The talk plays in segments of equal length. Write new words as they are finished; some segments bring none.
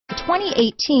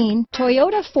2018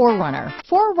 Toyota 4Runner.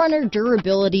 4Runner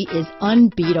durability is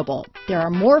unbeatable. There are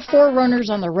more 4Runners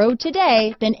on the road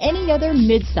today than any other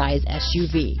midsize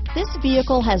SUV. This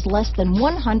vehicle has less than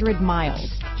 100 miles.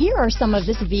 Here are some of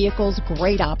this vehicle's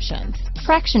great options: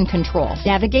 traction control,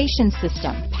 navigation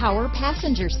system, power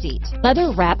passenger seat,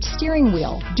 leather-wrapped steering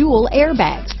wheel, dual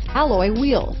airbags, alloy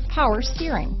wheels, power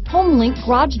steering, HomeLink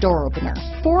garage door opener,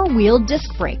 4-wheel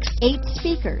disc brakes, 8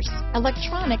 speakers,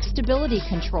 electronic stability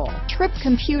control, trip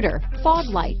computer, fog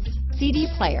lights, CD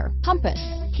player, compass,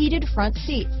 heated front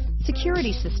seats,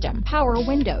 security system, power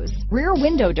windows, rear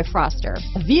window defroster.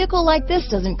 A vehicle like this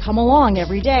doesn't come along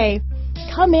every day.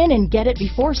 Come in and get it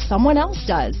before someone else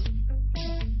does.